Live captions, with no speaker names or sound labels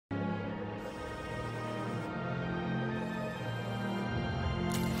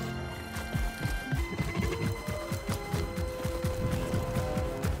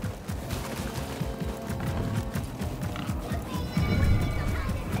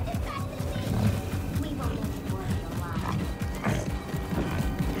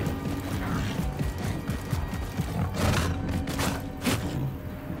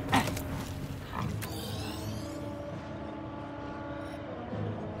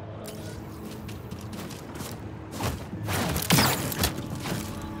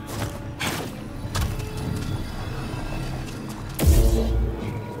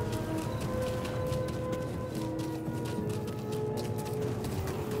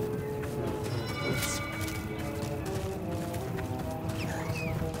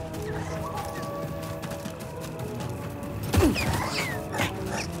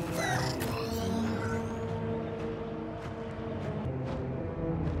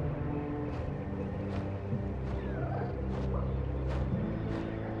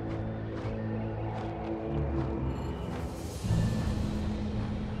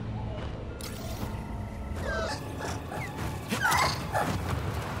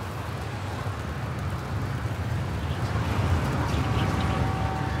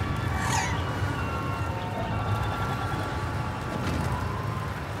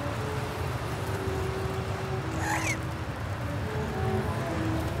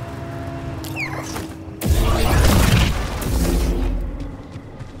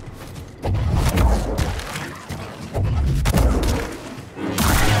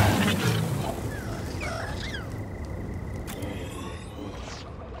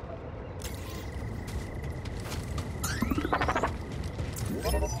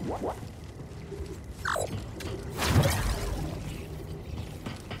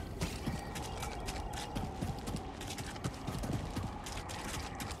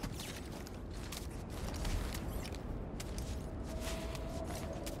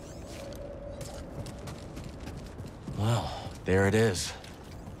There it is.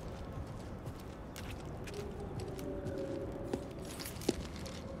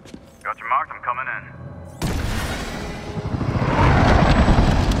 Got your mark, I'm coming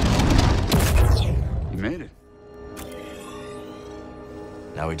in. You made it.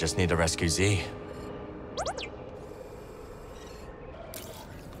 Now we just need to rescue Z.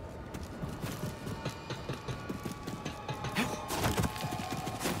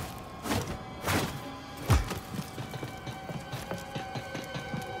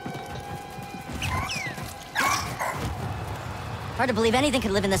 Hard to believe anything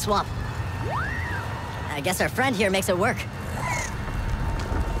could live in the swamp. I guess our friend here makes it work.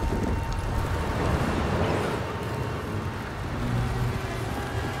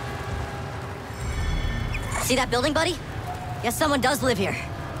 See that building, buddy? Guess someone does live here.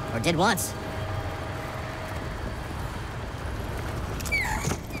 Or did once.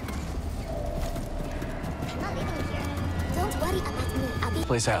 I'm not living here. Don't worry about me. I'll be...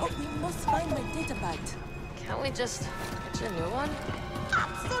 Place out. We must find my data pad. Can't we just get you a new one?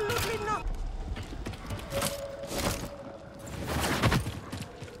 Absolutely not.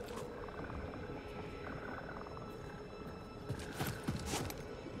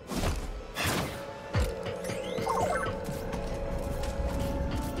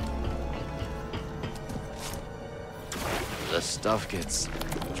 The stuff gets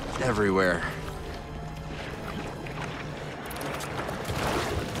everywhere.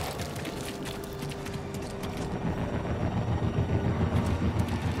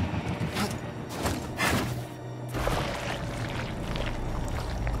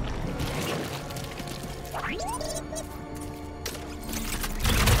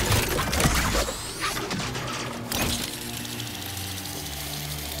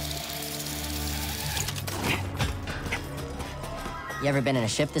 You ever been in a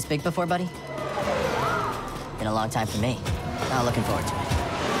ship this big before, buddy? Been a long time for me. Not looking forward to it.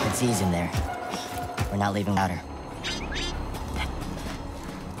 It's easy in there. We're not leaving without her.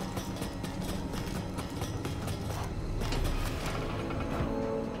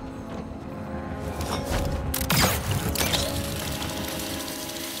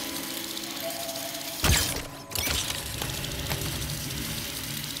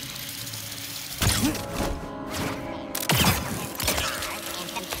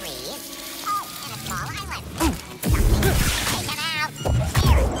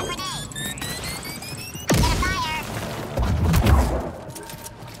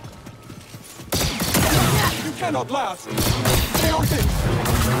 Cannot last. They are hit.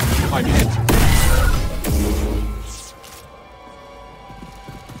 I'm hit.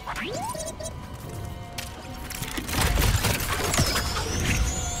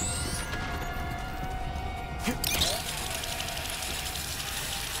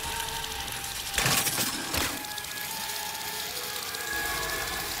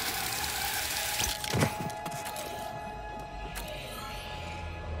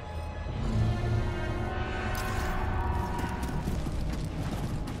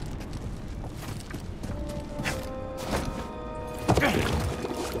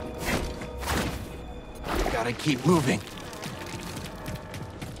 Gotta keep moving.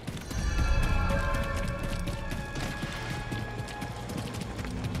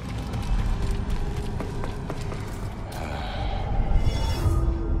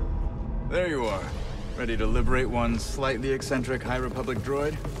 There you are. Ready to liberate one slightly eccentric High Republic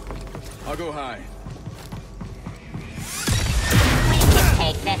droid? I'll go high.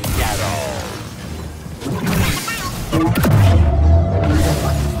 Take this.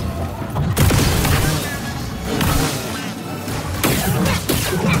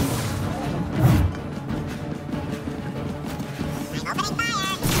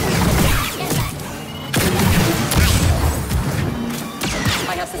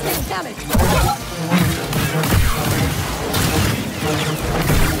 My house is getting damaged.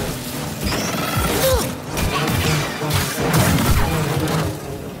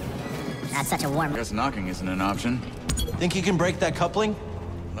 That's such a warm... Guess knocking isn't an option. Think you can break that coupling?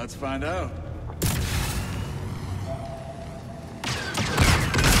 Let's find out.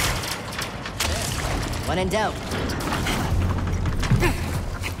 When in doubt.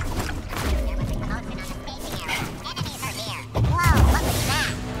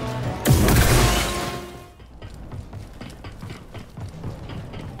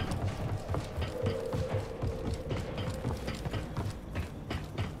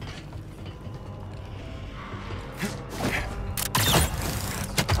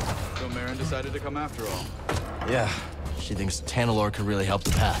 Decided to come after all. Yeah, she thinks Tanalorr could really help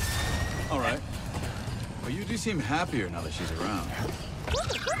the path. All right. Well, you do seem happier now that she's around.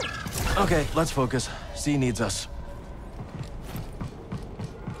 Okay, let's focus. Z needs us.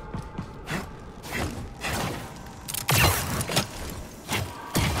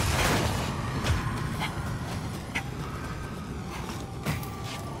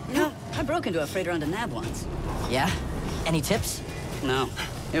 I broke into a freighter on the Nab once. Yeah? Any tips? No,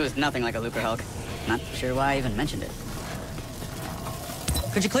 it was nothing like a Lucrehulk. Not sure why I even mentioned it.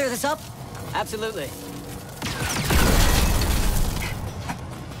 Could you clear this up? Absolutely.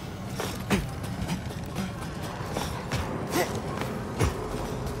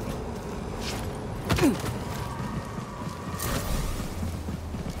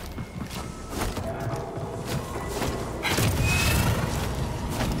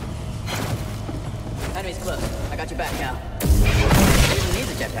 Enemy's close. I got your back now. Even needs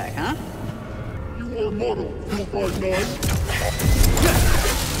a jetpack, huh? You are mortal, 259.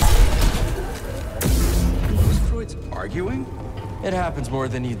 Those droids arguing? It happens more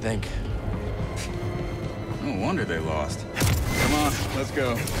than you'd think. No wonder they lost. Come on, let's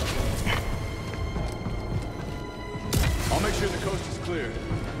go. I'll make sure the coast is clear.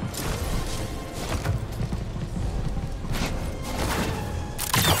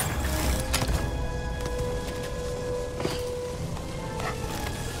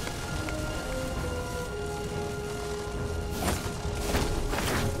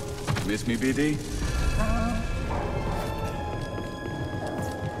 Miss me, BD?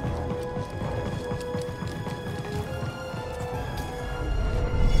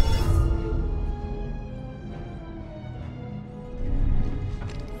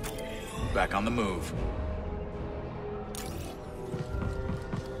 Back on the move.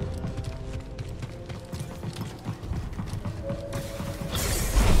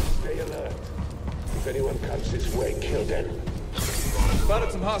 Stay alert. If anyone comes this way, kill them.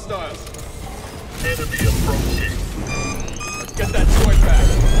 Spotted some hostiles. Enemy approaching. Let's get that droid back.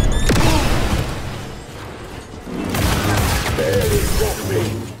 Barely got me.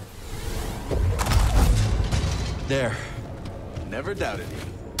 There. Never doubted you.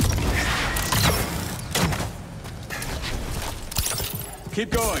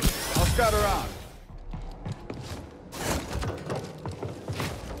 Keep going. I'll scout around.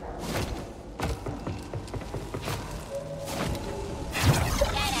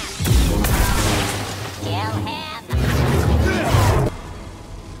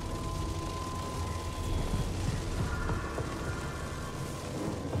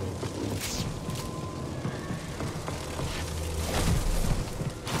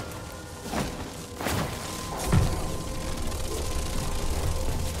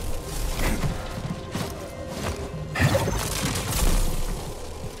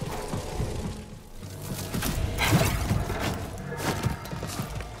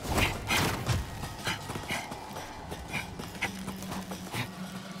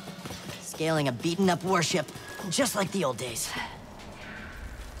 Scaling a beaten-up warship, just like the old days. Where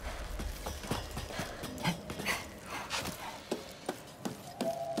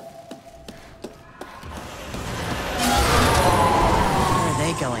are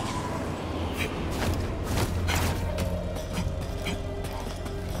they going?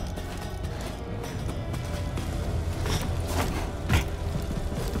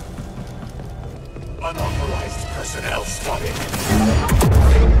 Unauthorized personnel spotted.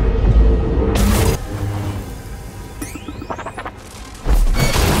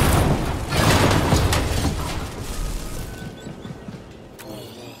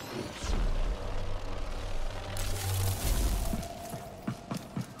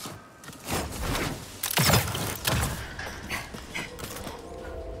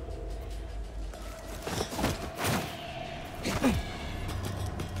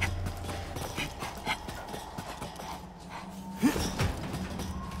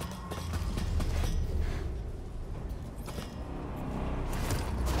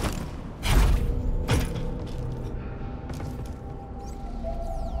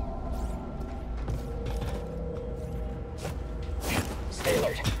 Stay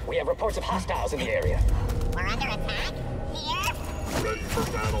alert. We have reports of hostiles in the area. We're under attack? Here? Ready for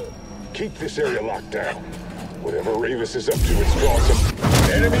battle. Keep this area locked down. Whatever Ravis is up to, it's drawn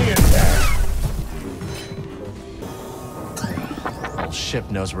some enemy impact. Whole ship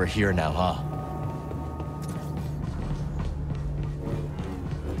knows we're here now, huh?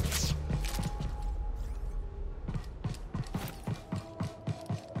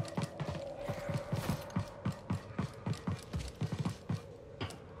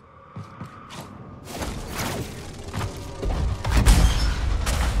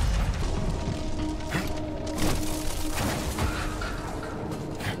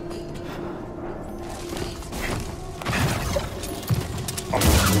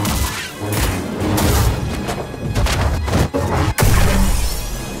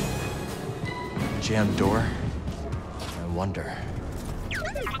 Jammed door? I wonder.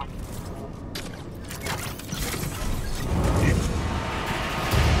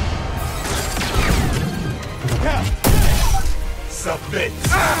 Submit!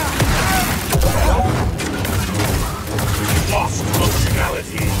 Lost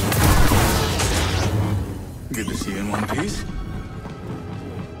functionality! Good to see you in one piece.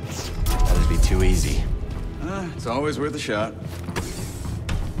 That'd be too easy. It's always worth a shot.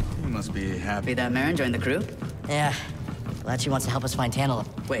 You must be happy. Be that Marin joined the crew? Yeah. Glad she wants to help us find Tantalum.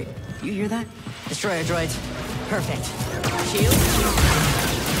 Wait, you hear that? Destroyer droids. Perfect. Shield?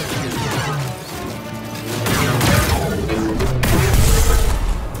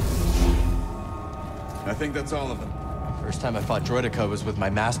 I think that's all of them. First time I fought Droideka was with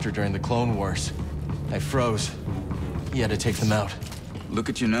my master during the Clone Wars. I froze. He had to take them out. Look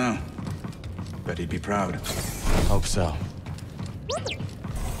at you now. Bet he'd be proud. Hope so.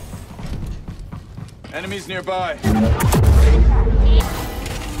 Enemies nearby.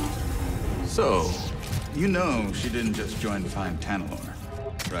 So, you know she didn't just join to find Tanalor,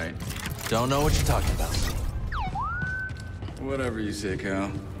 right? Don't know what you're talking about. Whatever you say,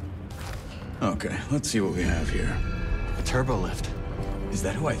 Cal. Okay, let's see what we have here. A turbolift. Is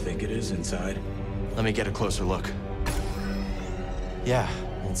that who I think it is inside? Let me get a closer look. Yeah,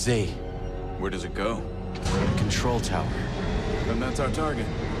 it's Z. Where does it go? Control tower. Then that's our target.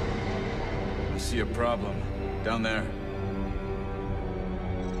 I see a problem. Down there.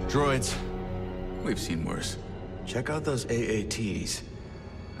 Droids. We've seen worse. Check out those AATs.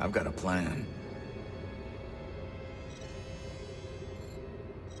 I've got a plan.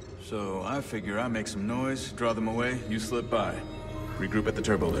 So I figure I make some noise, draw them away, you slip by. Regroup at the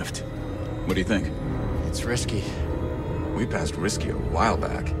turbolift. What do you think? It's risky. We passed risky a while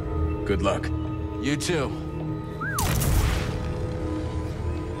back. Good luck. You too.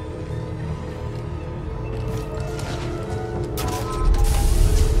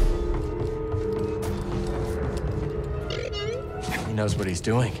 He knows what he's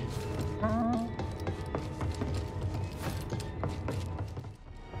doing.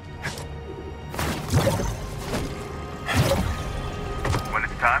 When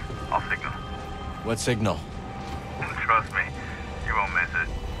it's time, I'll signal. What signal? Trust me, you won't miss it.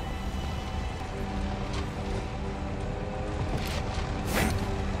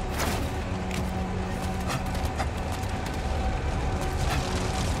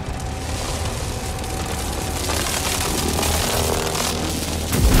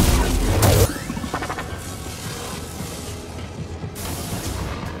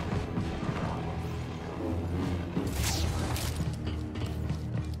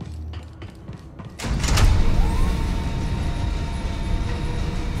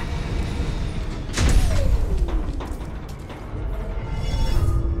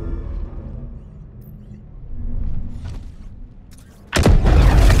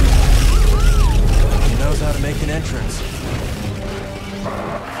 How to make an entrance.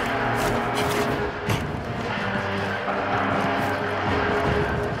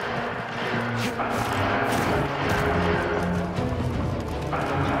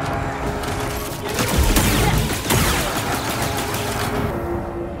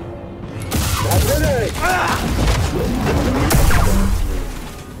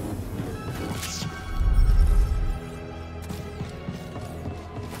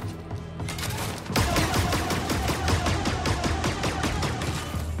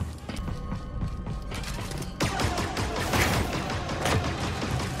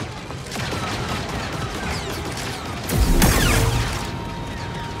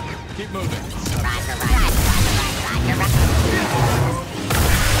 Keep moving.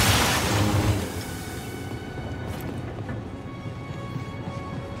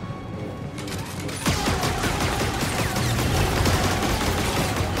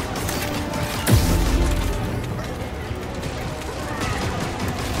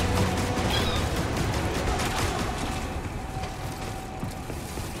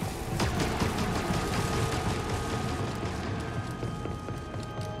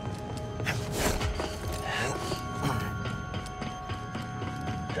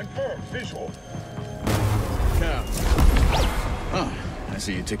 Confirmed visual. Cap. Oh, I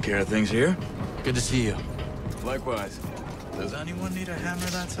see you took care of things here. Good to see you. Likewise. Does anyone need a hammer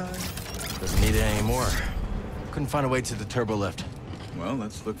that size? Doesn't need it anymore. Couldn't find a way to the turbolift. Well,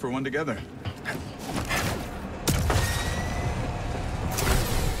 let's look for one together.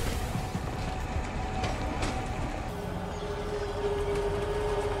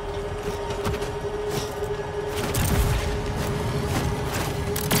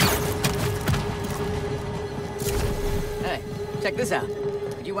 Hey, check this out.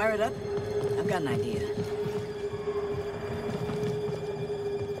 Could you wire it up? I've got an idea.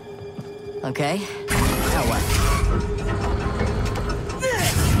 Okay. Now what?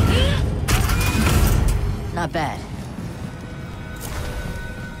 Not bad.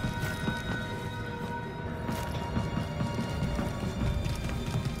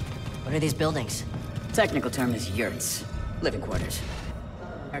 What are these buildings? Technical term is yurts. Living quarters.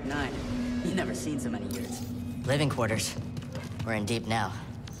 Arc 9. You've never seen so many yurts. Living quarters. We're in deep now.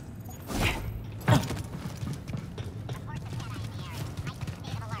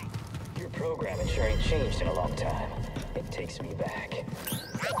 Your programming sure ain't changed in a long time. It takes me back.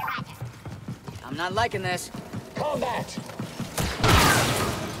 I'm not liking this. Combat!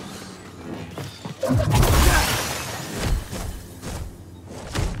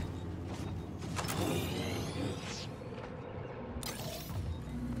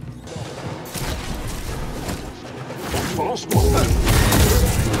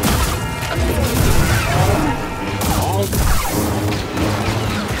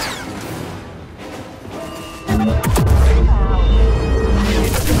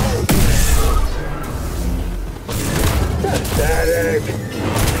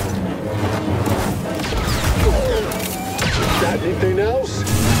 Got anything else?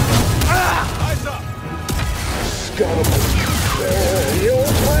 Eyes up! Scum! You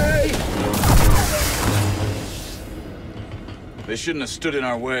okay? They shouldn't have stood in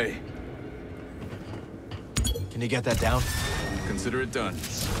our way. Can you get that down? Consider it done.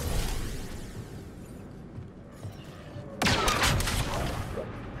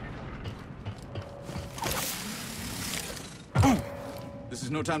 This is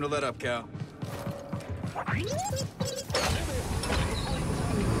no time to let up, Cal.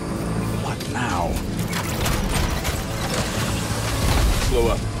 What now? Slow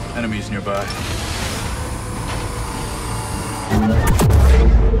up. Enemies nearby.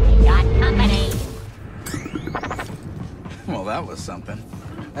 Got company. Well, that was something.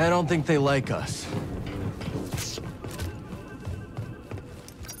 I don't think they like us.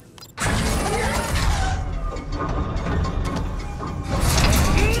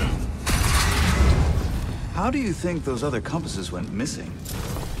 How do you think those other compasses went missing?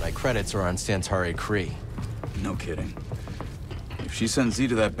 My credits are on Santari Cree. No kidding. If she sends Z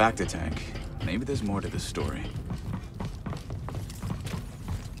to that Bacta tank, maybe there's more to this story.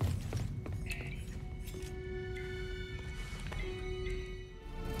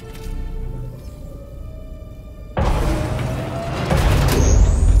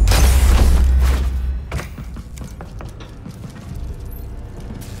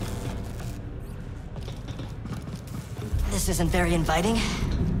 This isn't very inviting.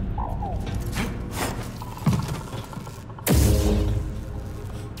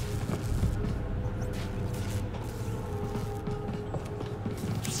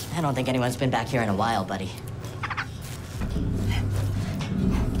 I don't think anyone's been back here in a while, buddy.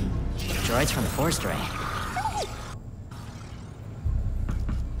 Droids from the Force Ray.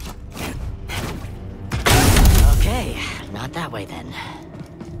 Okay, not that way then.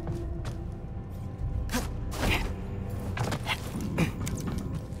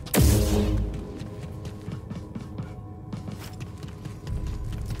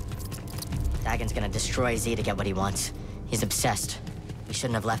 Dagan's gonna destroy Z to get what he wants. He's obsessed. We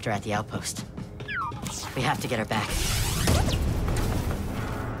shouldn't have left her at the outpost. We have to get her back.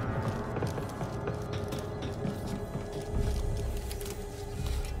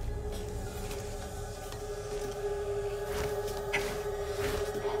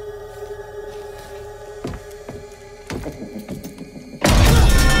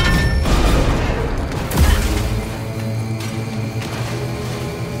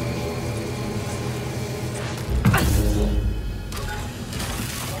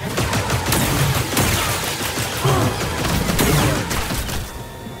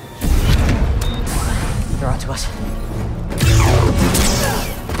 They're onto us.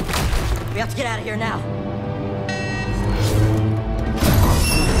 We have to get out of here now.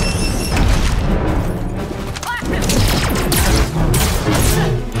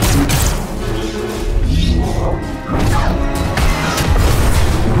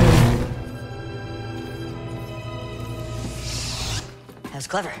 That was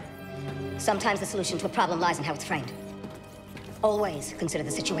clever. Sometimes the solution to a problem lies in how it's framed. Always consider the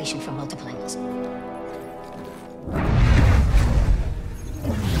situation from multiple angles.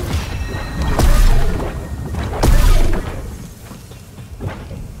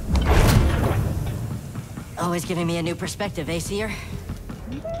 Always giving me a new perspective, eh, Seer?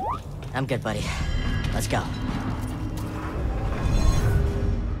 I'm good, buddy. Let's go.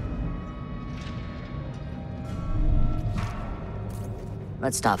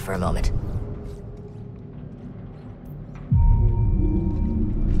 Let's stop for a moment.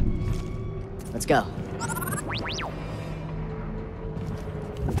 Let's go.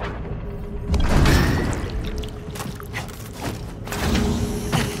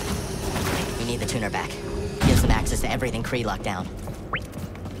 We need the tuner back. Gives them access to everything Kree locked down.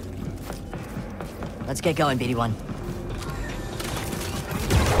 Let's get going, BD-1.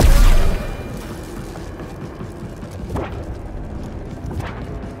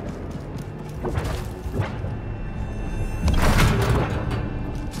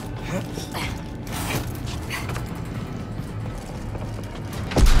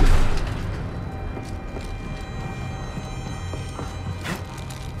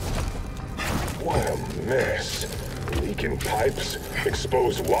 What a mess. Leaking pipes,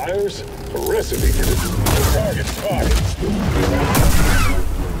 exposed wires, a recipe for the target spotted.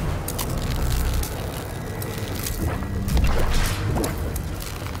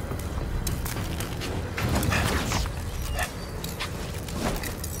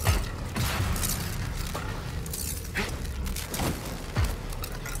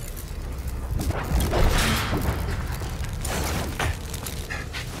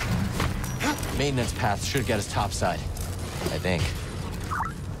 Maintenance path should get us topside, I think.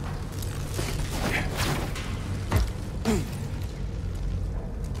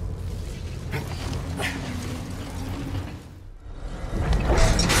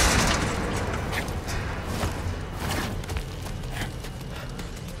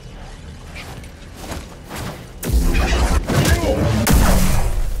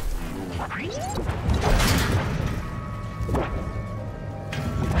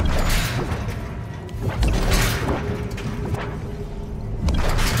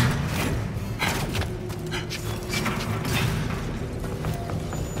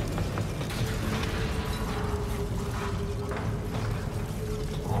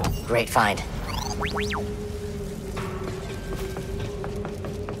 Great find.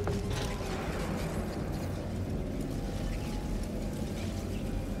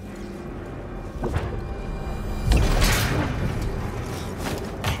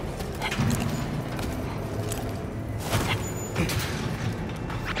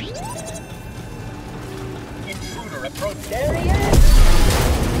 Intruder approach. There he is!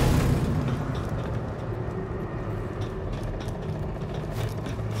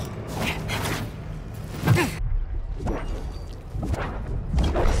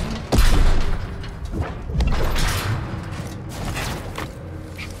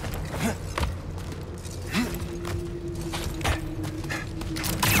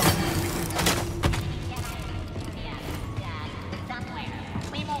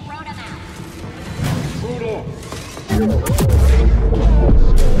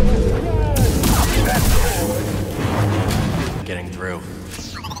 Getting through.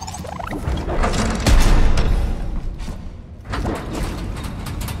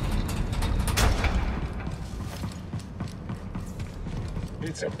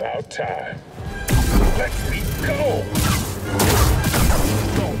 It's about time. Let me go!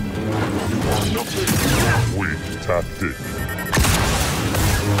 Weak tactic.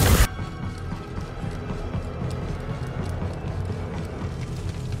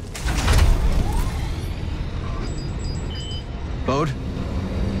 Bode?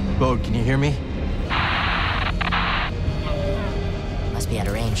 Bode, can you hear me? Must be out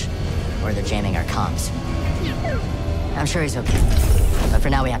of range. Or they're jamming our comms. I'm sure he's okay. But for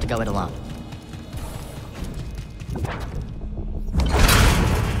now, we have to go it alone.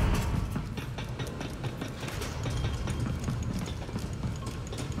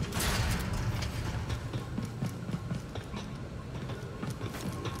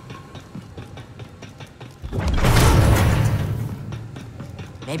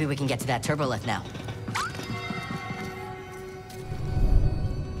 Maybe we can get to that turbolift now.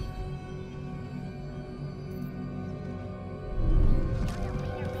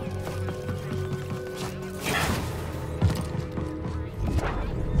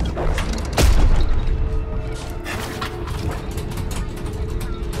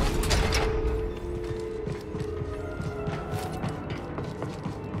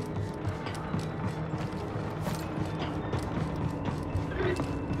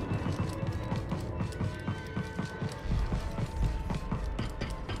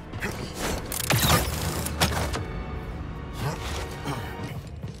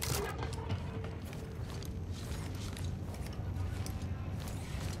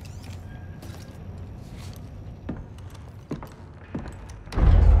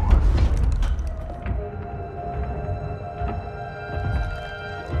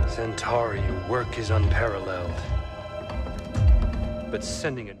 Centauri, your work is unparalleled. But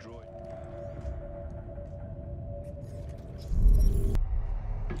sending a droid...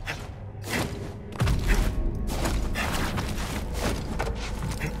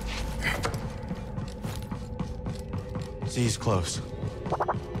 Z's close.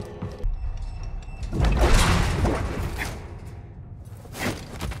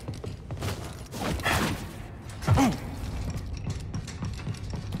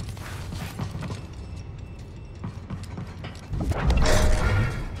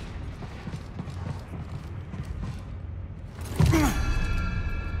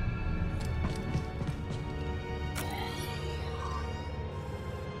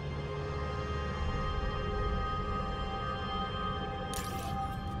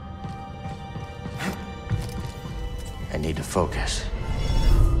 need to focus.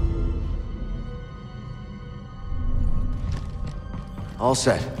 All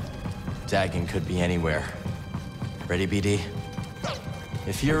set. Dagan could be anywhere. Ready, BD?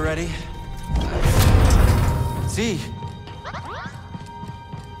 If you're ready... Z!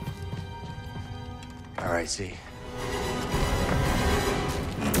 All right, Z.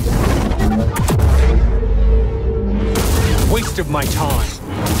 Waste of my time.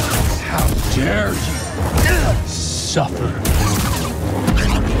 How dare you? Suffer.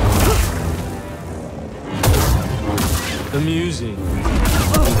 Amusing.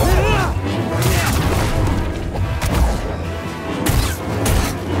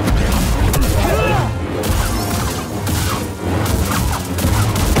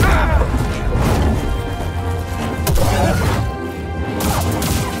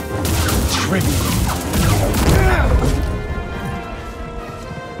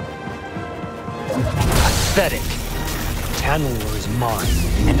 Pathetic. Tanalor is mine,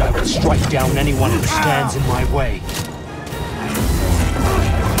 and I will strike down anyone who stands in my way.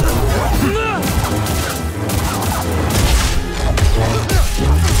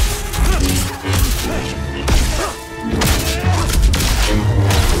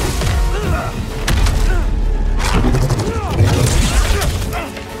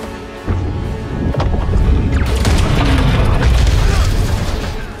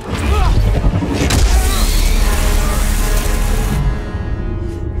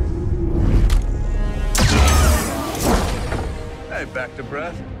 Back to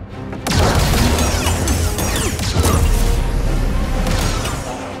breath.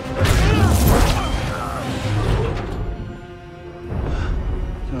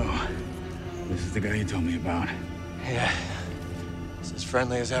 So, this is the guy you told me about. Yeah. It's as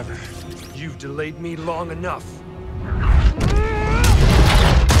friendly as ever. You've delayed me long enough.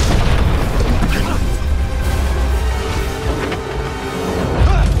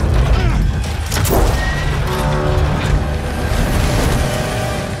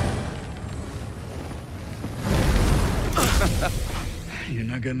 You're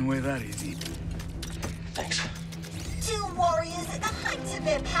not getting away that easy. Thanks. Two warriors at the height of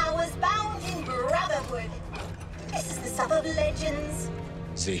their powers, bound in brotherhood. This is the stuff of legends.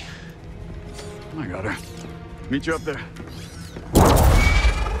 Z. I got her. Meet you up there.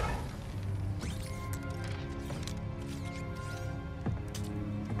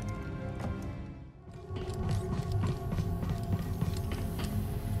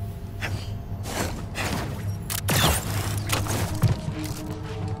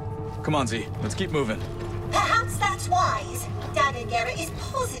 Come on, Z. Let's keep moving. Perhaps that's wise. Dagan Gera is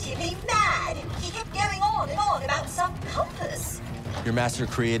positively mad. He kept going on and on about some compass. Your master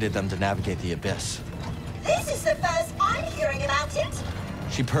created them to navigate the abyss. This is the first I'm hearing about it.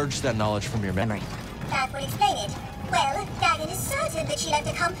 She purged that knowledge from your memory. That would explain it. Well, Dagan is certain that she left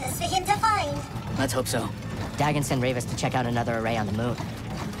a compass for him to find. Let's hope so. Dagan sent Ravis to check out another array on the moon.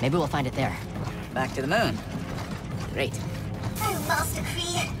 Maybe we'll find it there. Back to the moon. Great. Oh, Master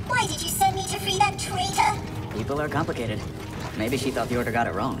Kree, why did you send me to free that traitor? People are complicated. Maybe she thought the Order got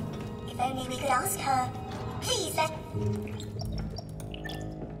it wrong. If only we could ask her. Please, let...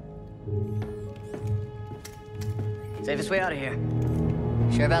 Safest way out of here.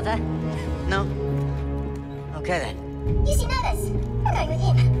 Sure about that? No. Okay then. You seem nervous. I'm going with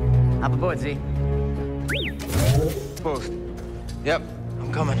him. Hop aboard, Z. Post. Yep,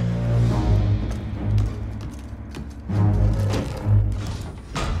 I'm coming.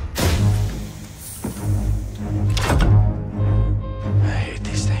 I hate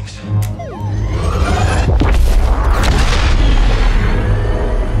these things.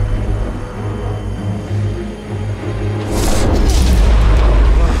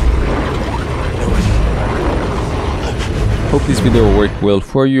 Hope this video worked well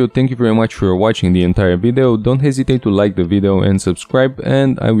for you. Thank you very much for watching the entire video. Don't hesitate to like the video and subscribe,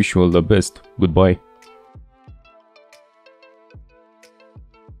 and I wish you all the best. Goodbye.